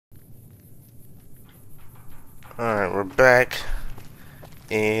Alright, we're back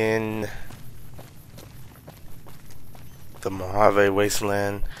in the Mojave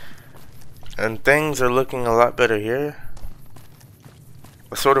Wasteland, and things are looking a lot better here.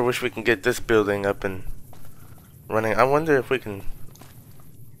 I sort of wish we can get this building up and running. I wonder if we can...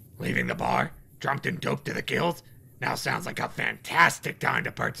 Leaving the bar, drunk and doped to the gills? Now sounds like a fantastic time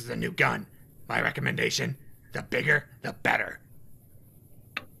to purchase a new gun. My recommendation, the bigger, the better.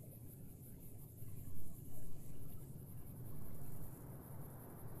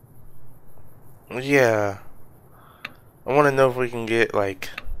 Yeah. I want to know if we can get, like,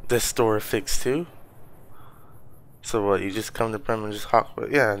 this store fixed too. So what, you just come to Prem and just hawk...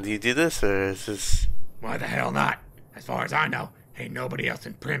 Yeah, do you do this, or is this... Why the hell not? As far as I know, ain't nobody else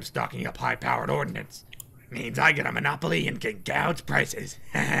in Prim stocking up high-powered ordnance. Means I get a monopoly and can gouge prices.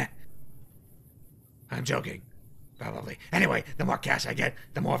 I'm joking. Probably. Anyway, the more cash I get,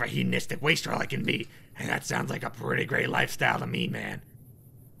 the more of a hedonistic wastrel I can be. And that sounds like a pretty great lifestyle to me, man.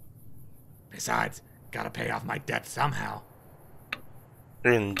 Besides, gotta pay off my debt somehow.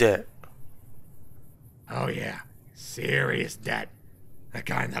 You're in debt. Oh yeah, serious debt. The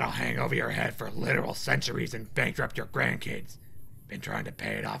kind that'll hang over your head for literal centuries and bankrupt your grandkids. Been trying to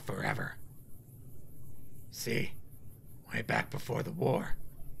pay it off forever. See, way back before the war,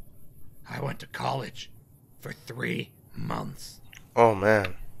 I went to college for 3 months. Oh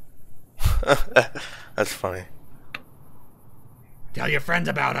man. That's funny. Tell your friends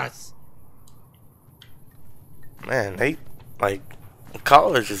about us. Man, they, like,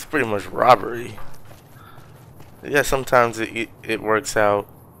 college is pretty much robbery. Yeah, sometimes it works out,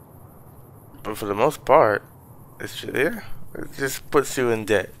 but for the most part, it's just, yeah, it just puts you in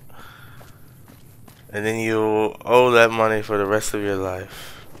debt, and then you owe that money for the rest of your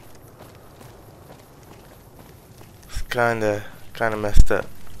life. It's kind of messed up.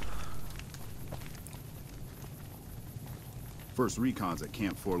 First recon's at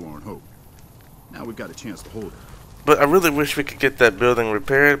Camp Forlorn Hope. Now we've got a chance to hold it. But I really wish we could get that building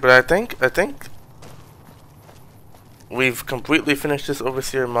repaired. But I think we've completely finished this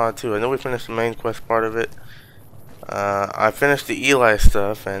Overseer mod too. I know we finished the main quest part of it. I finished the Eli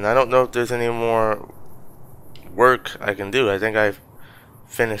stuff, and I don't know if there's any more work I can do. I think I've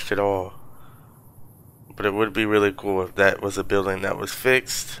finished it all. But it would be really cool if that was a building that was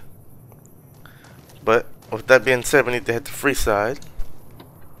fixed. But with that being said, we need to hit the free side.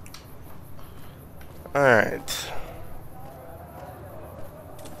 Alright.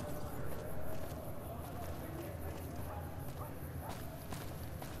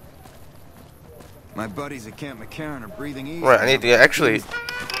 My buddies at Camp McCarran are breathing easy. Right, I need to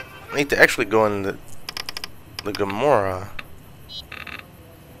actually go in the Gomorrah.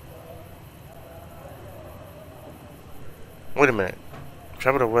 Wait a minute.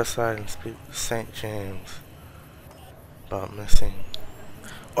 Travel to West Side and speak to St. James about missing.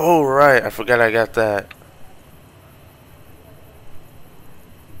 Oh right, I forgot I got that.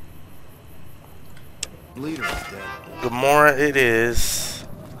 Leader is dead. Gomorrah it is.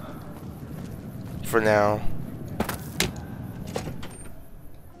 For now.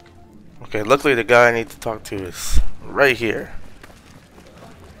 Okay, luckily the guy I need to talk to is right here.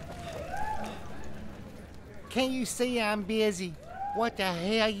 Can't you see I'm busy? What the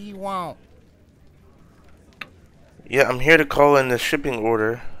hell you want? Yeah, I'm here to call in the shipping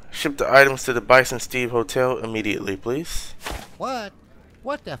order. Ship the items to the Bison Steve Hotel immediately, please. What?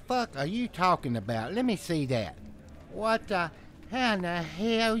 What the fuck are you talking about? Let me see that. What the... How in the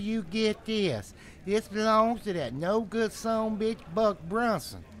hell you get this? This belongs to that no good son bitch Buck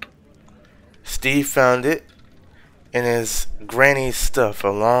Brunson. Steve found it in his granny's stuff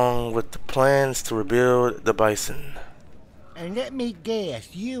along with the plans to rebuild the Bison. And let me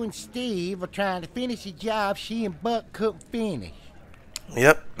guess, you and Steve are trying to finish a job she and Buck couldn't finish.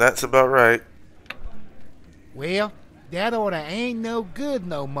 Yep, that's about right. Well, that order ain't no good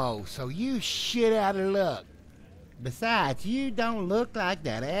no more, so you shit out of luck. Besides, you don't look like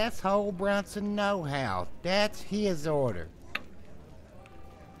that asshole Brunson no-how. That's his order.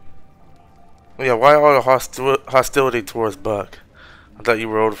 Yeah, why all the hostility towards Buck? I thought you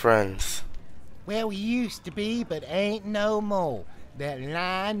were old friends. Well, we used to be, but ain't no more. That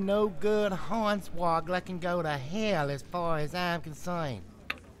lying, no good hornswoggler can go to hell as far as I'm concerned.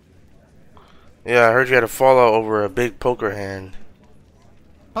 Yeah, I heard you had a fallout over a big poker hand.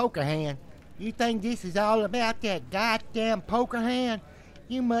 Poker hand? You think this is all about that goddamn poker hand?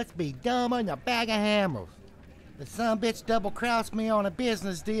 You must be dumber than a bag of hammers. The sumbitch double-crossed me on a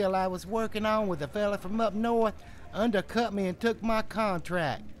business deal I was working on with a fella from up north, undercut me and took my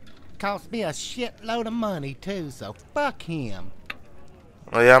contract. Cost me a shitload of money, too, so fuck him.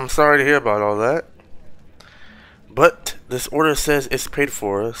 Oh yeah, I'm sorry to hear about all that. But this order says it's paid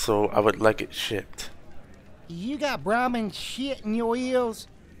for, so I would like it shipped. You got Brahmin shit in your ears?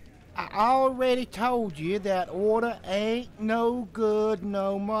 I already told you that order ain't no good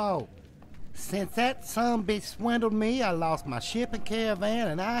no more. Since that sumbitch swindled me, I lost my shipping caravan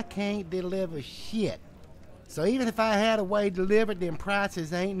and I can't deliver shit. So even if I had a way delivered, them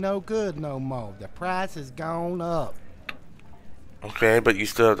prices ain't no good no more. The price has gone up. Okay, but you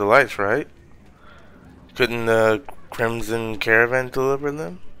still have the lights, right? Couldn't the Crimson Caravan deliver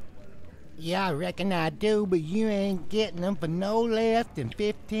them? Yeah, I reckon I do, but you ain't getting them for no less than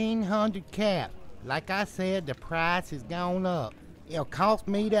 1,500 cap. Like I said, the price has gone up. It'll cost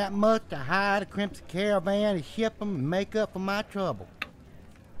me that much to hire the Crimson Caravan to ship them and make up for my trouble.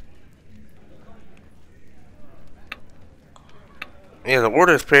 Yeah, the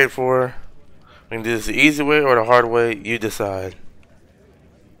order is paid for. We can do this the easy way or the hard way. You decide.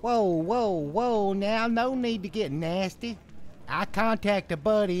 Whoa, whoa, whoa, now no need to get nasty. I contact a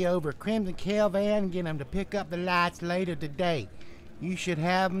buddy over at Crimson Caravan and get him to pick up the lights later today. You should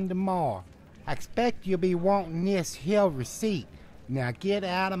have them tomorrow. I expect you'll be wanting this here receipt. Now get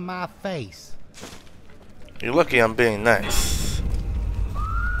out of my face. You're lucky I'm being nice.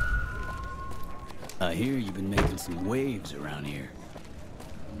 I hear you've been making some waves around here.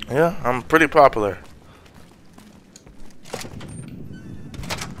 Yeah, I'm pretty popular.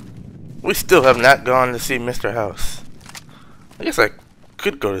 We still have not gone to see Mr. House. I guess I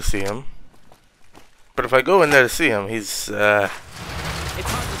could go to see him. But if I go in there to see him, he's not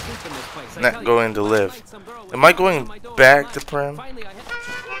going to live. Am I going back to Prim?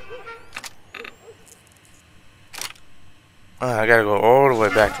 I gotta go all the way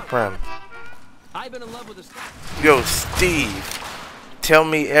back to Prim. Yo, Steve. Tell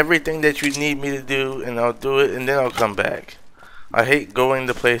me everything that you need me to do and I'll do it and then I'll come back. I hate going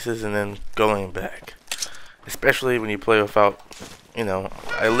to places and then going back. Especially when you play without, you know,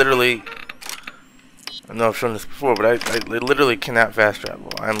 I know I've shown this before, but I literally cannot fast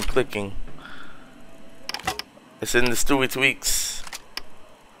travel. I'm clicking. It's in the Stewie tweaks.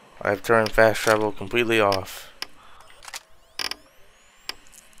 I've turned fast travel completely off.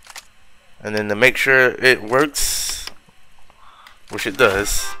 And then to make sure it works, which it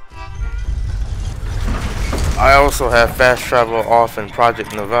does, I also have fast travel off in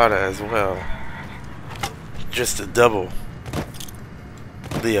Project Nevada as well, just to double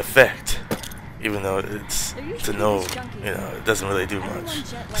the effect, even though it's to no, you know, it doesn't really do much.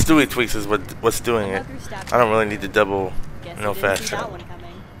 Stewie tweaks is what's doing it. I don't really need to double, you know, fast travel.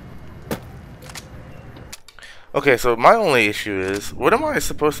 Okay, so my only issue is, what am I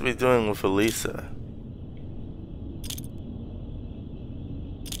supposed to be doing with Elisa?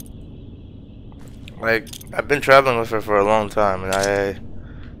 Like, I've been traveling with her for a long time,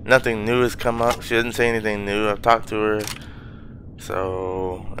 and nothing new has come up. She didn't say anything new. I've talked to her.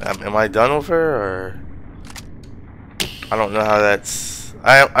 So, am I done with her, or? I don't know how that's...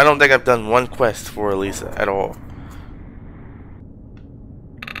 I don't think I've done one quest for Elisa at all.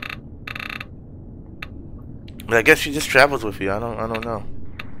 But I guess she just travels with you. I don't know.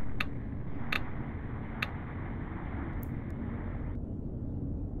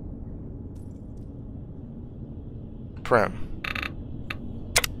 Prem.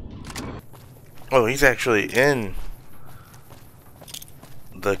 Oh, he's actually in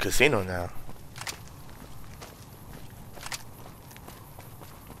the casino now.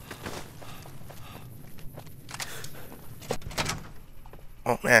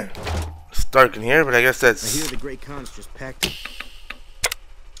 Oh man, it's dark in here, but I guess that's... I hear the Great Khans just packed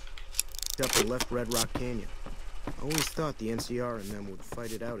up and left Red Rock Canyon. I always thought the NCR and them would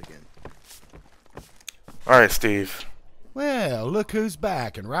fight it out again. Alright, Steve. Well, look who's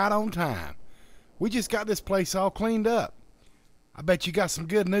back, and right on time. We just got this place all cleaned up. I bet you got some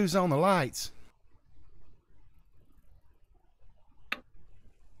good news on the lights.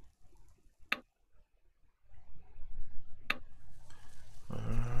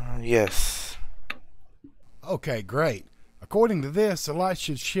 Yes. Okay, great. According to this, the lights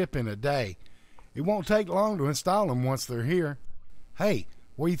should ship in a day. It won't take long to install them once they're here. Hey,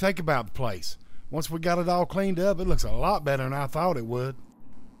 what do you think about the place? Once we got it all cleaned up, it looks a lot better than I thought it would.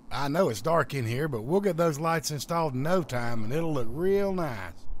 I know it's dark in here, but we'll get those lights installed in no time, and it'll look real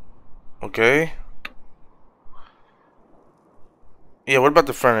nice. Okay. Yeah, what about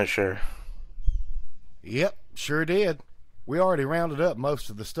the furniture? Yep, sure did. We already rounded up most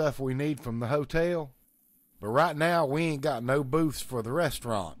of the stuff we need from the hotel. But right now, we ain't got no booths for the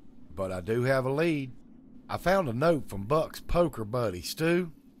restaurant. But I do have a lead. I found a note from Buck's poker buddy,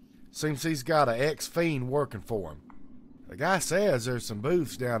 Stu. Seems he's got an ex-fiend working for him. The guy says there's some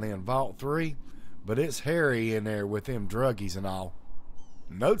booths down in Vault 3, but it's hairy in there with them druggies and all.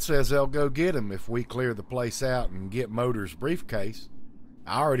 Note says they'll go get him if we clear the place out and get Motor's briefcase.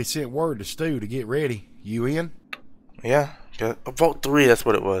 I already sent word to Stu to get ready. You in? Yeah. Vault 3, that's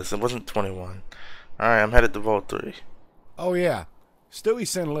what it was. It wasn't 21. Alright, I'm headed to Vault 3. Oh, yeah. Stewie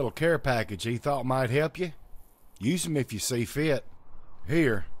sent a little care package he thought might help you. Use them if you see fit.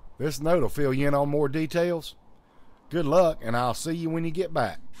 Here, this note will fill you in on more details. Good luck, and I'll see you when you get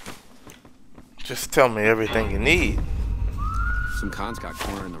back. Just tell me everything you need. Some cons got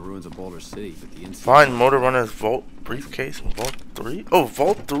cornered in the ruins of Boulder City, but the instant... Find Motor Runner's Vault briefcase in Vault 3? Oh,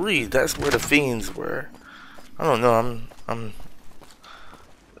 Vault 3, that's where the fiends were. I don't know, I'm...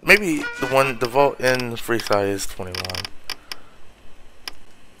 Maybe the vault in Freeside is 21.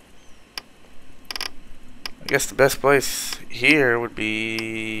 I guess the best place here would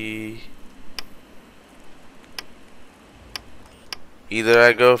be... Either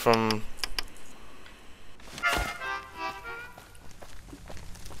I go from...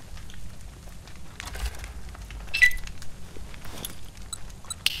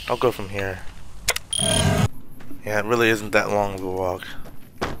 I'll go from here. Yeah, it really isn't that long of a walk.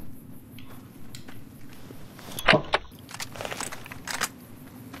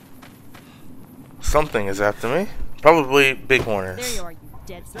 Something is after me. Probably big hornets. There you are, you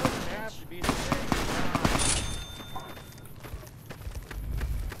dead son of a bitch.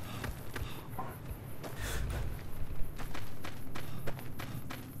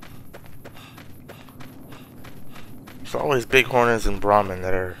 It's always big hornets and Brahmin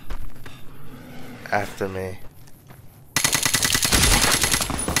that are after me.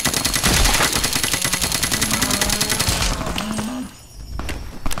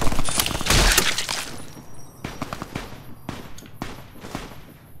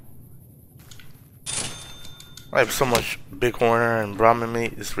 I have so much big horner and Brahmin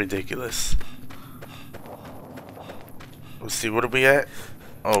meat, it's ridiculous. Let's see, what are we at?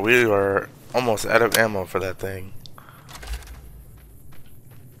 Oh, we are almost out of ammo for that thing.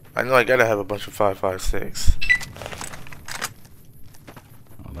 I know I gotta have a bunch of 5.56.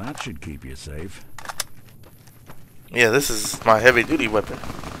 Well, that should keep you safe. Yeah, this is my heavy duty weapon.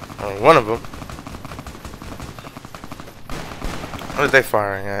 One of them. What are they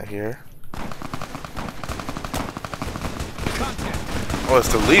firing at here? Oh, it's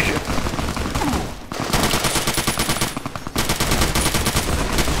the Legion.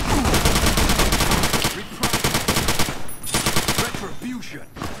 Retribution.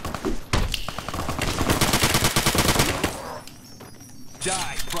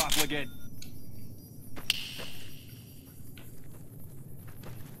 Die, profligate.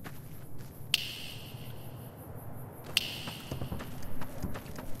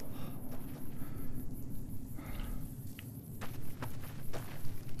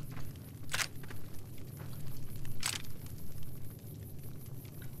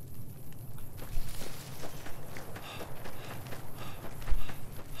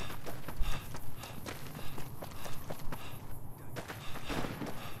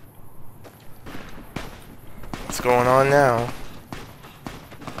 What's going on now?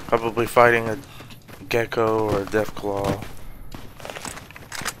 Probably fighting a gecko or a deathclaw.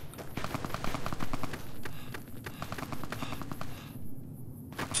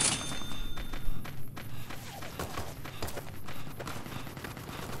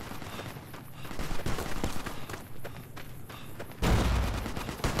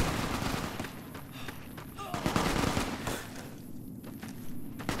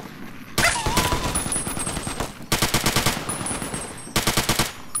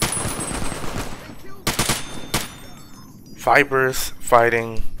 Vipers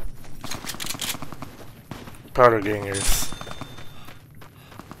fighting powder gangers.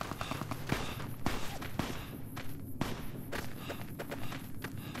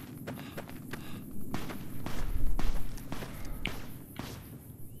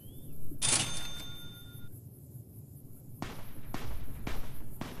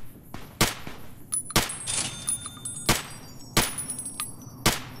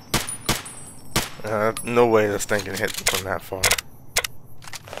 No way this thing can hit from that far.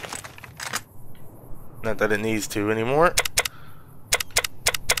 Not that it needs to anymore.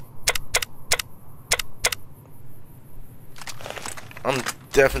 I'm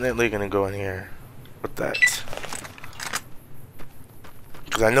definitely gonna go in here with that,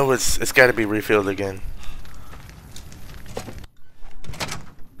 because I know it's got to be refilled again.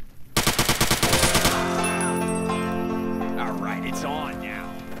 All right, it's on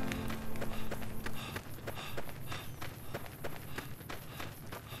now.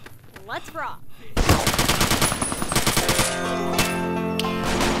 Let's rock.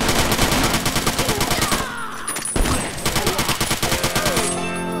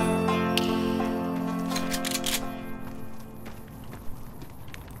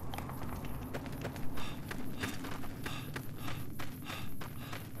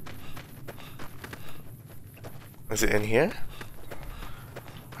 Is it in here?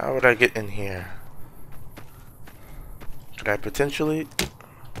 How would I get in here? Could I potentially?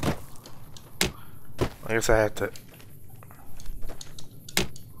 I guess I have to.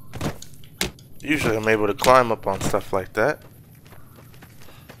 Usually I'm able to climb up on stuff like that.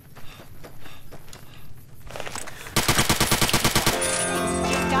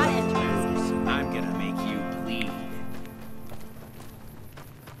 I'm gonna make you bleed.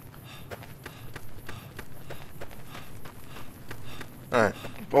 Alright,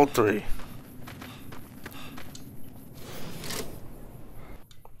 bolt 3.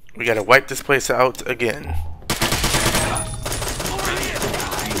 We gotta wipe this place out again.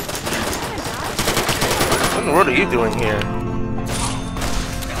 What in the world are you doing here?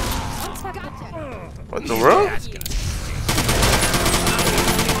 What in the world?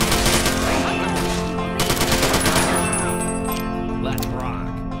 Let's rock.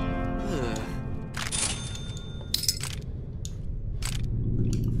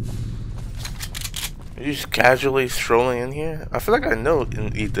 Are you just casually strolling in here? I feel like I know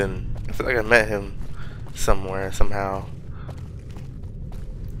Ethan. I feel like I met him somewhere, somehow.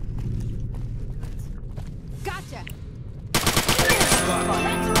 Gotcha.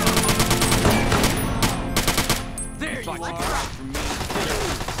 There you are.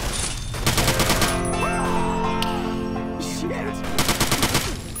 Stupid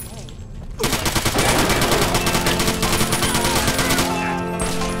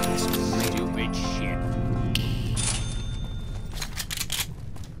shit.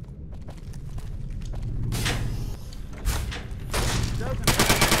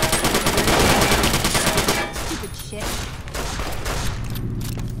 Stupid shit.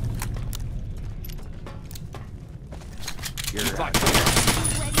 You're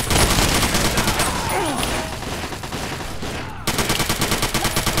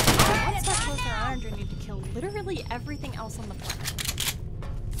Once that close our iron, need to kill literally everything else on the planet.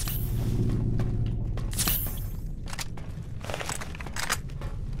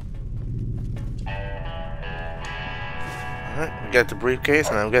 Alright, we got the briefcase,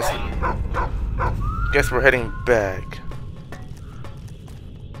 and I'm guess we're heading back.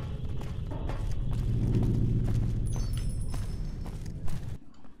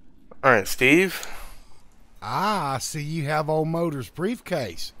 Alright, Steve. Ah, I see you have old Motor's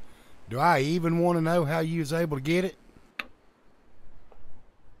briefcase. Do I even want to know how you was able to get it?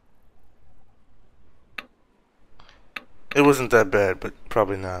 It wasn't that bad, but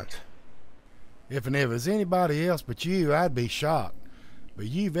probably not. If it was anybody else but you, I'd be shocked. But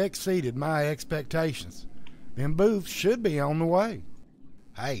you've exceeded my expectations. Them booths should be on the way.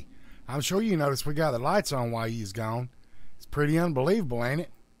 Hey, I'm sure you noticed we got the lights on while you's gone. It's pretty unbelievable, ain't it?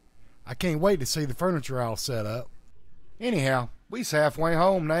 I can't wait to see the furniture all set up. Anyhow, we's halfway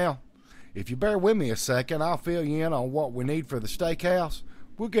home now. If you bear with me a second, I'll fill you in on what we need for the steakhouse.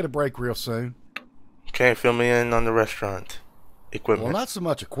 We'll get a break real soon. Okay, fill me in on the restaurant equipment. Well, not so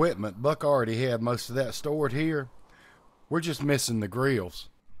much equipment. Buck already had most of that stored here. We're just missing the grills.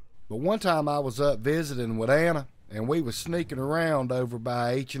 But one time I was up visiting with Anna, and we was sneaking around over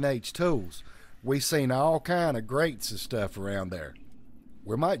by H&H Tools. We seen all kind of grates and stuff around there.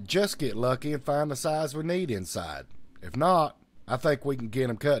 We might just get lucky and find the size we need inside. If not, I think we can get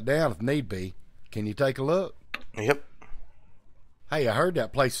them cut down if need be. Can you take a look? Yep. Hey, I heard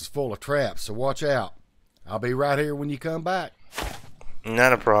that place is full of traps, so watch out. I'll be right here when you come back.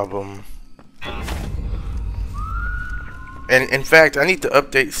 Not a problem. And in fact, I need to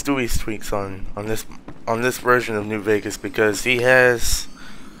update Stewie's tweaks on this version of New Vegas, because he has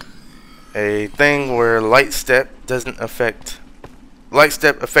a thing where light step affects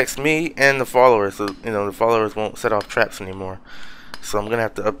me and the followers, so the followers won't set off traps anymore. So I'm gonna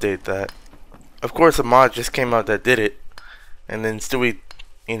have to update that. Of course, a mod just came out that did it, and then Stewie,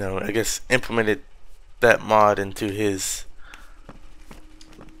 I guess implemented that mod into his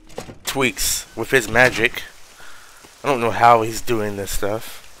tweaks with his magic. I don't know how he's doing this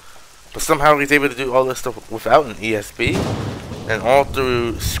stuff, but somehow he's able to do all this stuff without an ESP and all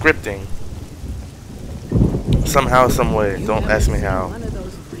through scripting. Somehow, some way. Don't ask me how.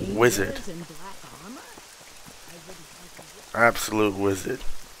 Wizard. Absolute wizard.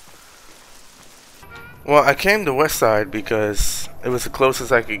 Well, I came to Westside because it was the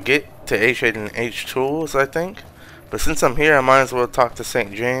closest I could get to H&H Tools, I think. But since I'm here, I might as well talk to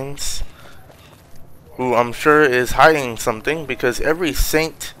St. James, who I'm sure is hiding something, because every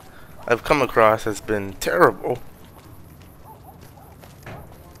saint I've come across has been terrible.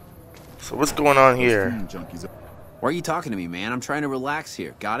 So what's going on here? Why are you talking to me, man? I'm trying to relax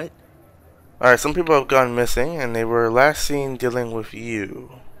here. Got it? Alright, some people have gone missing, and they were last seen dealing with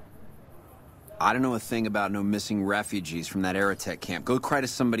you. I don't know a thing about no missing refugees from that Aerotech camp. Go cry to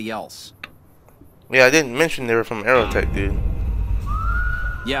somebody else. Yeah, I didn't mention they were from Aerotech, dude.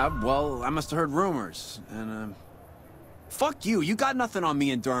 Yeah, well, I must have heard rumors. And, fuck you. You got nothing on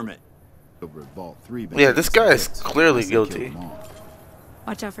me and Dermot. Over at Vault 3. Yeah, this guy is clearly guilty.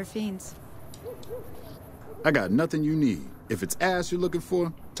 Watch out for fiends. I got nothing you need. If it's ass you're looking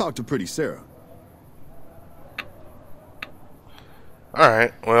for, talk to Pretty Sarah.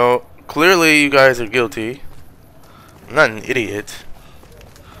 Alright, well, clearly you guys are guilty. I'm not an idiot.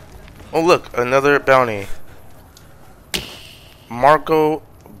 Oh look, another bounty. Marco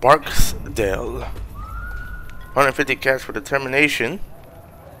Barksdale. 150 cash for determination.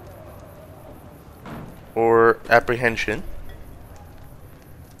 Or apprehension.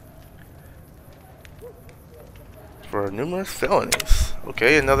 For numerous felonies.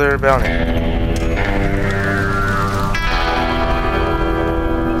 Okay, another bounty.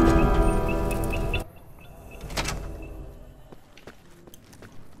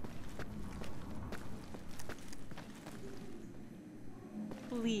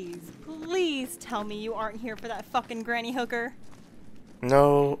 Please tell me you aren't here for that fucking granny hooker.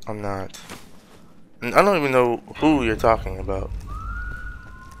 No, I'm not. And I don't even know who you're talking about.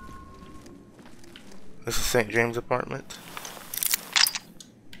 This is St. James' apartment.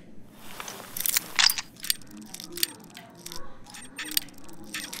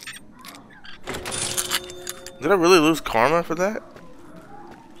 Did I really lose karma for that?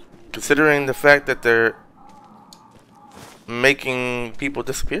 Considering the fact that they're making people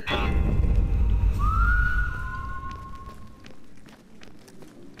disappear?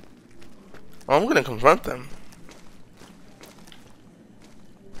 Well, I'm gonna confront them.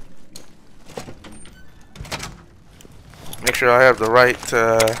 Make sure I have the right,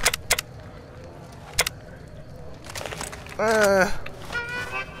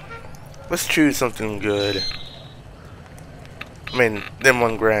 let's choose something good. I mean, then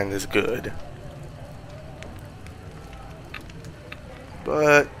 $1 grand is good.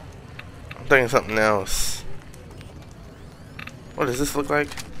 But I'm thinking something else. What does this look like?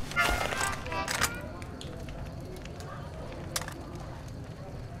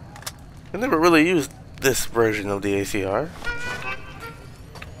 I never really used this version of the ACR.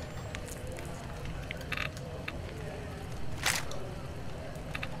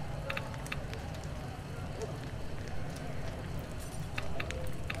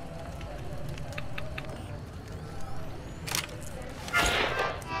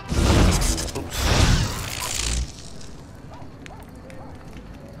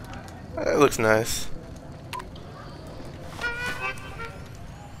 That looks nice.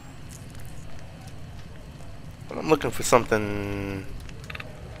 But I'm looking for something.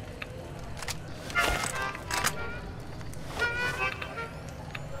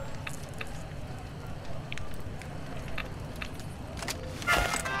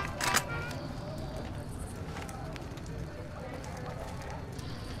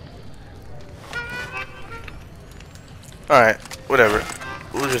 Alright, whatever.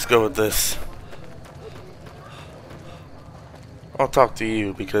 We'll just go with this. I'll talk to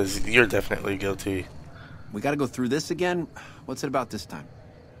you because you're definitely guilty. We gotta go through this again? What's it about this time?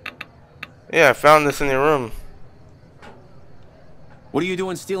 Yeah, I found this in your room. What are you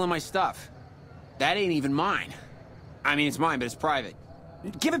doing stealing my stuff? That ain't even mine. I mean, it's mine, but it's private.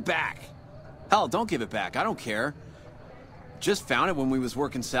 Give it back. Hell, don't give it back. I don't care. Just found it when we was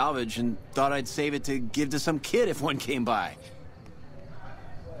working salvage and thought I'd save it to give to some kid if one came by.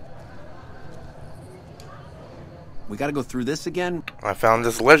 We gotta go through this again? I found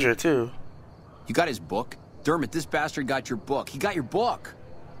this ledger too. You got his book? Dermot, this bastard got your book. He got your book.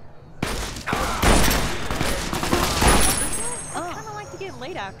 I kind of like to get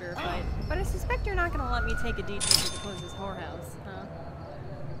laid after a fight, but I suspect you're not going to let me take a detour to the closest whorehouse, huh?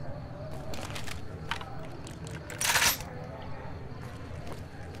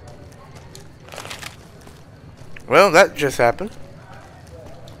 Well, that just happened.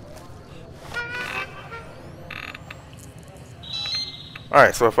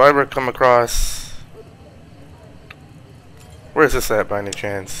 Alright, so if I ever come across... Where is this at by any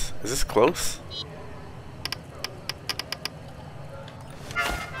chance? Is this close?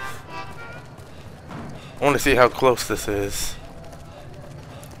 I want to see how close this is.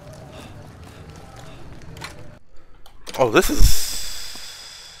 Oh, this is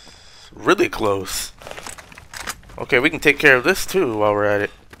really close. Okay, we can take care of this too while we're at it.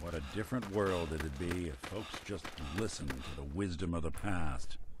 What a different world it'd be if folks just listened to the wisdom of the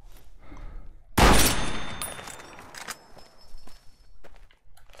past.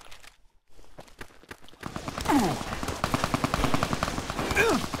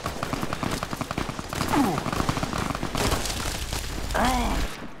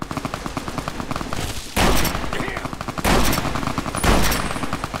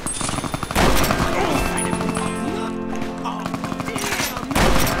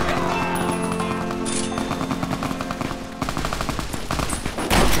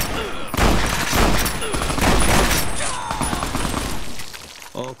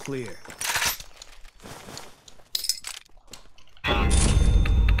 clear.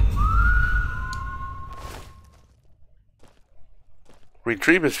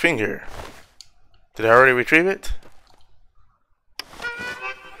 Retrieve his finger. Did I already retrieve it?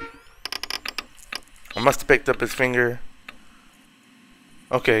 I must have picked up his finger.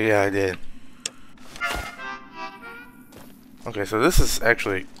 Okay, yeah, I did. Okay, so this is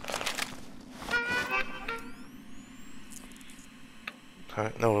actually...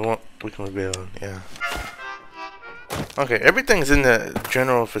 No, we won't. We can rebuild, yeah. Okay, everything's in the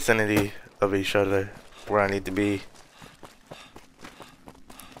general vicinity of each other where I need to be.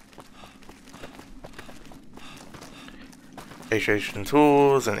 Extraction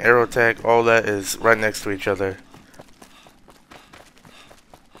tools and aerotech, all that is right next to each other.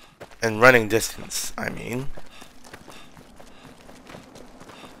 And running distance, I mean.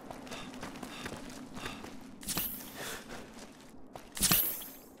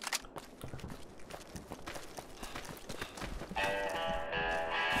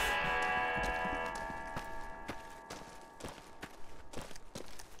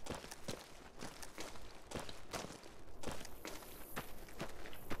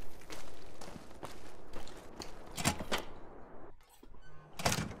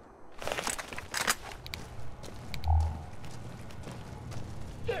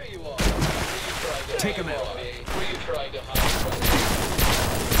 Take him out.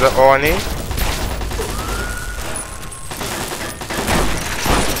 Is that all I need?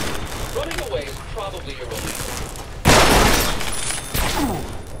 Running away is probably your only.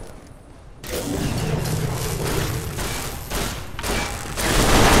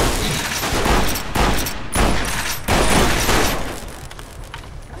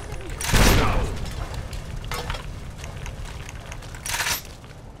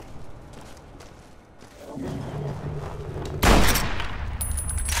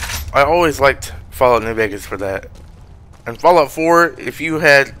 I always liked Fallout New Vegas for that. In Fallout 4, if you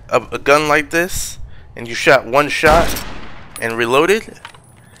had a gun like this, and you shot one shot and reloaded,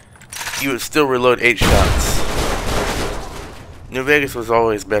 you would still reload 8 shots. New Vegas was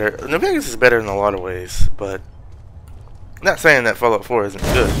always better. New Vegas is better in a lot of ways, but not saying that Fallout 4 isn't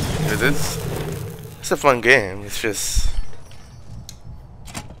good, because it's a fun game. It's just,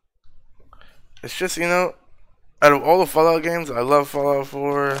 you know, out of all the Fallout games, I love Fallout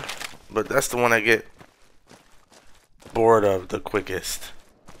 4, but that's the one I get bored of the quickest.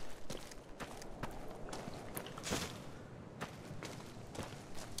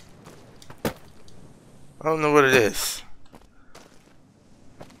 I don't know what it is.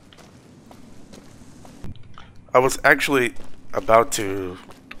 I actually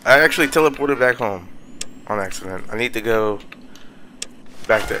teleported back home on accident. I need to go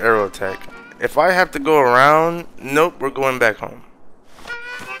back to Aerotech. If I have to go around, nope, we're going back home.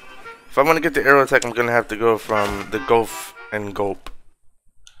 If I want to get to Aerotech, I'm going to have to go from the Gulf and Gulp.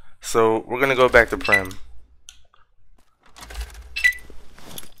 So, we're going to go back to Prem.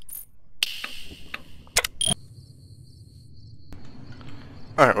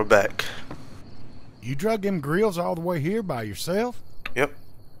 Alright, we're back. You drug them grills all the way here by yourself? Yep.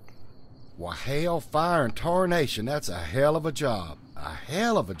 Well, hell, fire, and tarnation, that's a hell of a job. A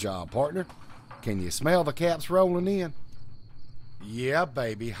hell of a job, partner. Can you smell the caps rolling in? Yeah,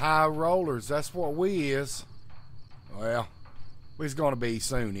 baby, high rollers, that's what we is. Well, we's gonna be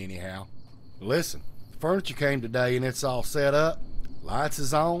soon anyhow. Listen, the furniture came today and it's all set up, lights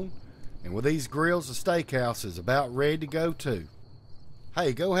is on, and with these grills, the steakhouse is about ready to go too.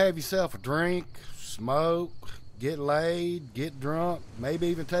 Hey, go have yourself a drink, smoke, get laid, get drunk, maybe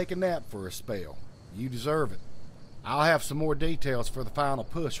even take a nap for a spell. You deserve it. I'll have some more details for the final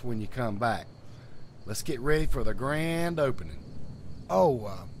push when you come back. Let's get ready for the grand opening.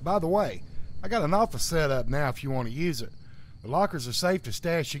 Oh, by the way, I got an office set up now if you want to use it. The lockers are safe to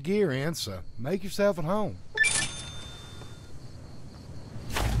stash your gear in, so make yourself at home.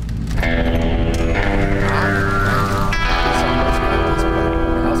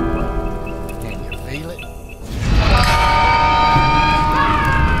 Can you feel it?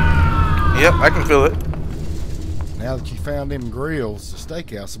 Yep, I can feel it. Now that you found them grills, the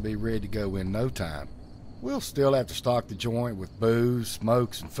steakhouse will be ready to go in no time. We'll still have to stock the joint with booze,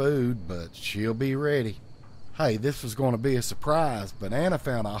 smokes, and food, but she'll be ready. Hey, this was going to be a surprise, but Anna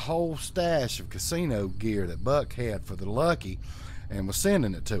found a whole stash of casino gear that Buck had for the Lucky and was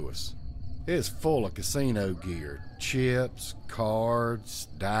sending it to us. It's full of casino gear, chips, cards,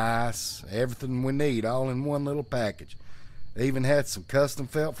 dice, everything we need all in one little package. Even had some custom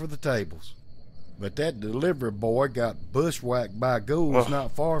felt for the tables. But that delivery boy got bushwhacked by ghouls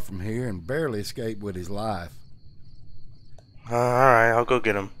not far from here and barely escaped with his life. Alright, I'll go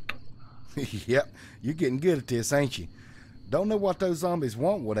get him. Yep, you're getting good at this, ain't you? Don't know what those zombies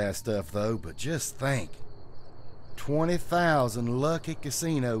want with that stuff, though, but just think. 20,000 lucky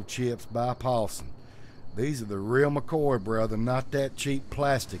casino chips by Paulson. These are the real McCoy, brother, not that cheap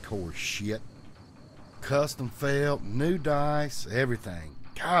plastic horse shit. Custom felt, new dice, everything.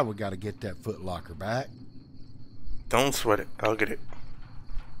 God, we gotta get that Foot Locker back. Don't sweat it. I'll get it.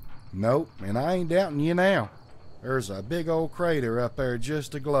 Nope, and I ain't doubting you now. There's a big old crater up there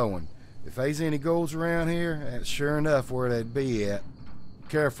just a-glowing. If there's any ghouls around here, that's sure enough where they'd be at.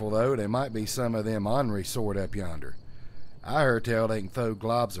 Careful, though, there might be some of them ornery sort up yonder. I heard tell they can throw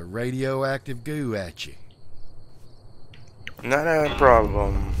globs of radioactive goo at you. Not a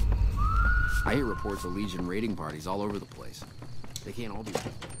problem. I hear reports of Legion raiding parties all over the place. They can't all be...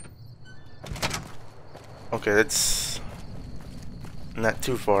 Okay, that's not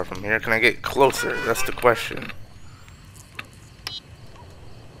too far from here. Can I get closer? That's the question.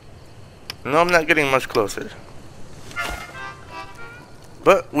 No, I'm not getting much closer.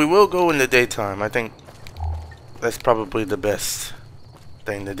 But we will go in the daytime. I think that's probably the best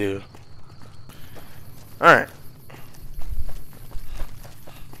thing to do. Alright.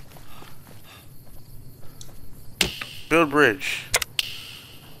 Build bridge.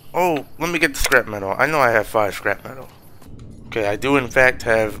 Oh, let me get the scrap metal. I know I have 5 scrap metal. Okay, I do in fact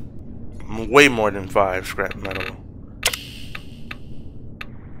have way more than 5 scrap metal.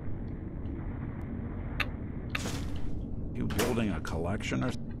 You building a collection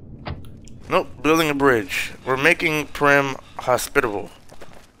or... Nope, building a bridge. We're making Prim hospitable.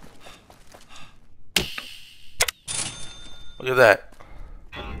 Look at that.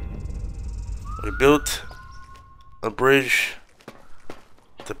 We built a bridge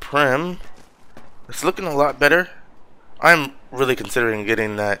to Prim. It's looking a lot better. I'm really considering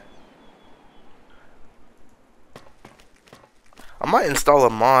getting that. I might install a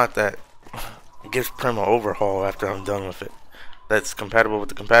mod that gives Prim an overhaul after I'm done with it. That's compatible with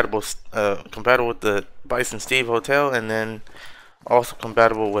the compatible with the Bison Steve Hotel, and then also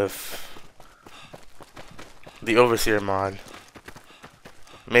compatible with the Overseer mod.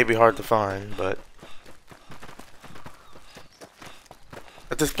 Maybe hard to find, but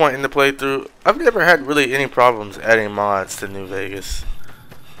at this point in the playthrough, I've never had really any problems adding mods to New Vegas.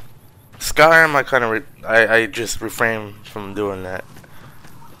 Skyrim, I just refrain from doing that.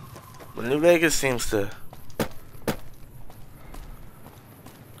 But New Vegas seems to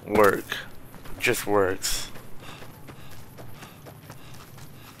work. Just works.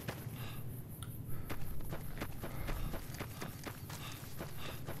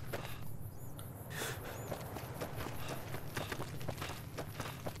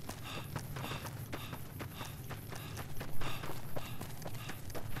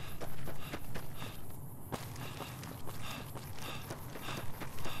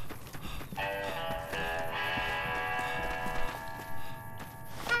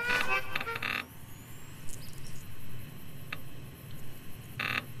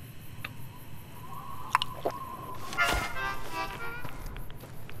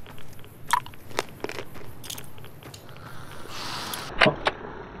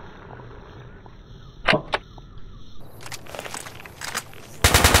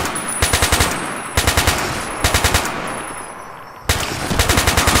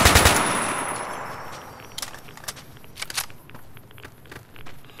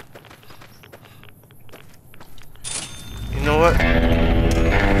 You know what?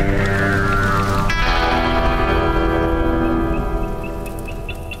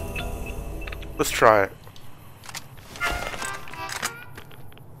 Let's try it.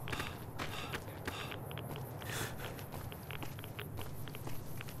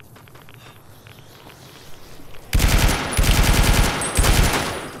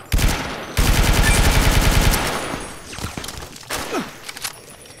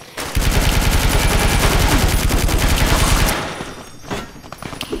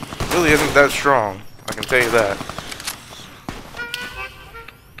 Really isn't that strong, I can tell you that.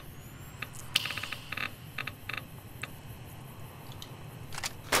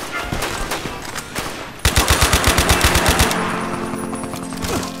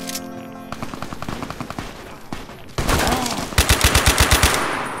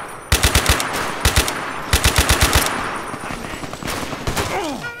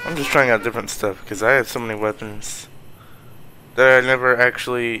 I'm just trying out different stuff because I have so many weapons that I never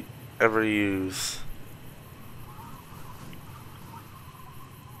actually ever use.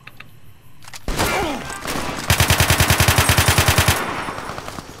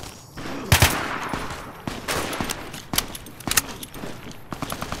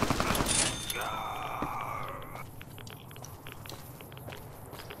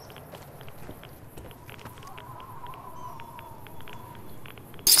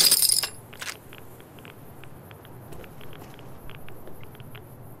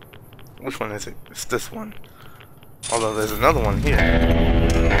 Which one is it? It's this one. Although there's another one here.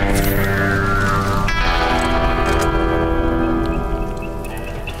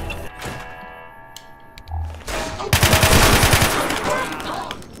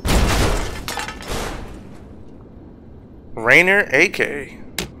 Rainer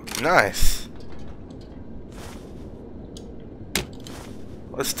AK. Nice.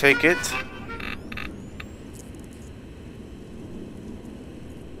 Let's take it.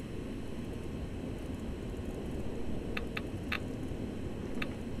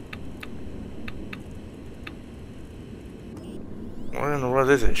 Where in the world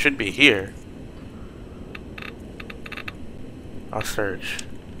is it? It should be here. I'll search.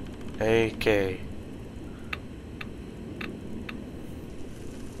 AK.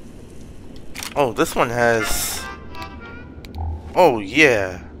 Oh, this one has... Oh,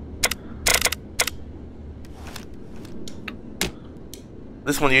 yeah.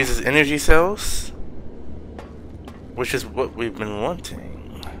 This one uses energy cells, which is what we've been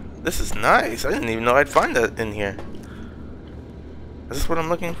wanting. This is nice. I didn't even know I'd find that in here. Is this what I'm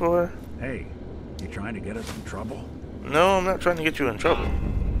looking for? Hey, you trying to get us in trouble? No, I'm not trying to get you in trouble.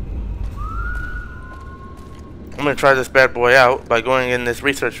 I'm gonna try this bad boy out by going in this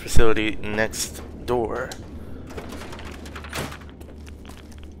research facility next door.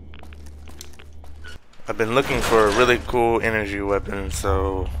 I've been looking for a really cool energy weapon,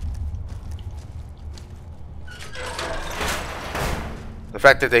 so... The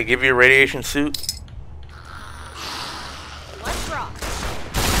fact that they give you a radiation suit... Let's rock.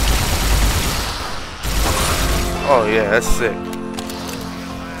 Oh yeah, that's sick.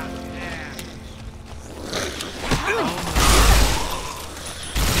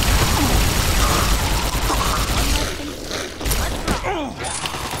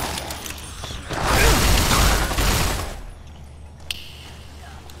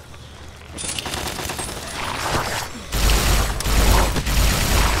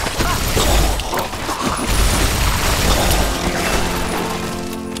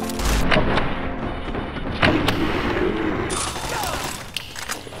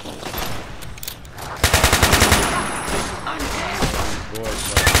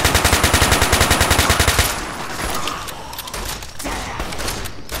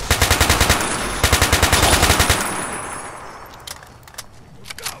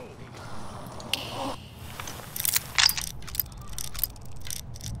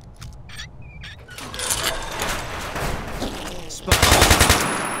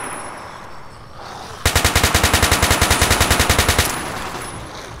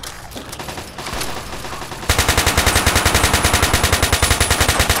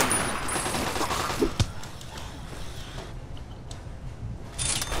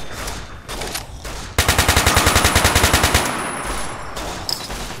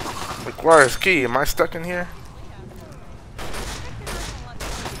 Requires key. Am I stuck in here?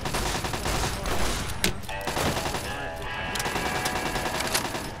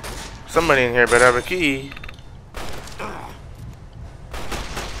 Somebody in here better have a key.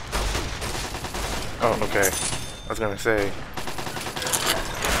 Oh, okay. I was gonna say.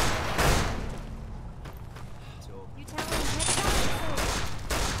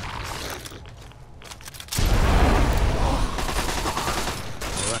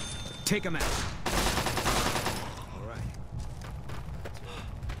 Take him out. All right.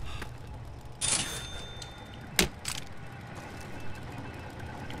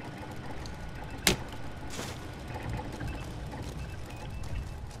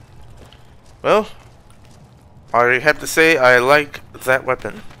 Well, I have to say I like that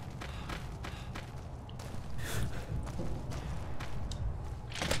weapon.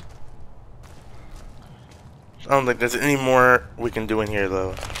 I don't think there's any more we can do in here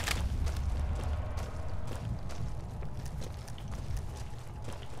though.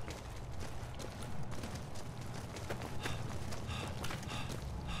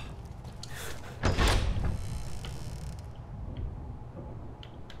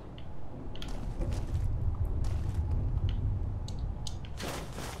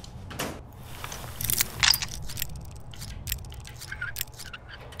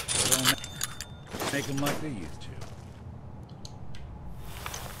 Make them like they used to.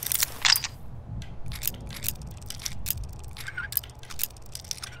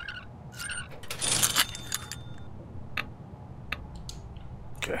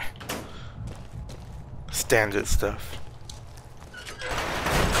 Okay. Standard stuff.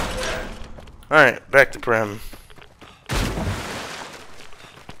 Alright, back to Prem.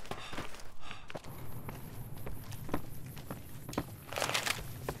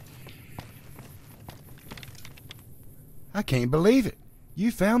 I can't believe it.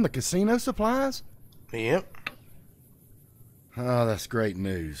 You found the casino supplies? Yep. Oh, that's great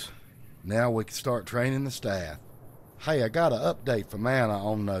news. Now we can start training the staff. Hey, I got an update from Anna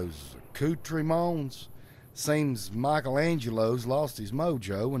on those accoutrements. Seems Michelangelo's lost his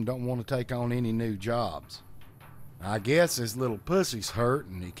mojo and don't want to take on any new jobs. I guess his little pussy's hurt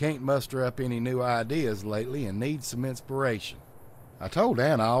and he can't muster up any new ideas lately and needs some inspiration. I told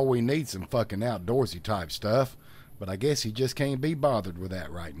Anna all we need's some fucking outdoorsy type stuff, but I guess he just can't be bothered with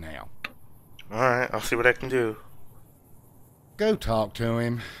that right now. Alright, I'll see what I can do. Go talk to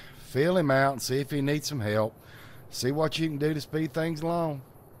him. Feel him out and see if he needs some help. See what you can do to speed things along.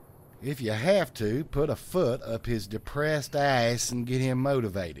 If you have to, put a foot up his depressed ass and get him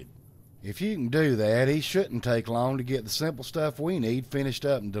motivated. If you can do that, he shouldn't take long to get the simple stuff we need finished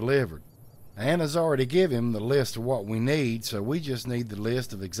up and delivered. Anna's already given him the list of what we need, so we just need the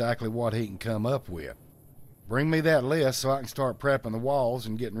list of exactly what he can come up with. Bring me that list so I can start prepping the walls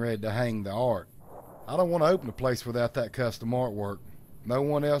and getting ready to hang the art. I don't want to open the place without that custom artwork. No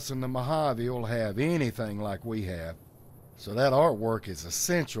one else in the Mojave will have anything like we have. So that artwork is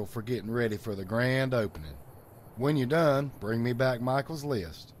essential for getting ready for the grand opening. When you're done, bring me back Michael's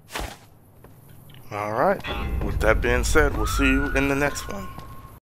list. Alright. With that being said, we'll see you in the next one.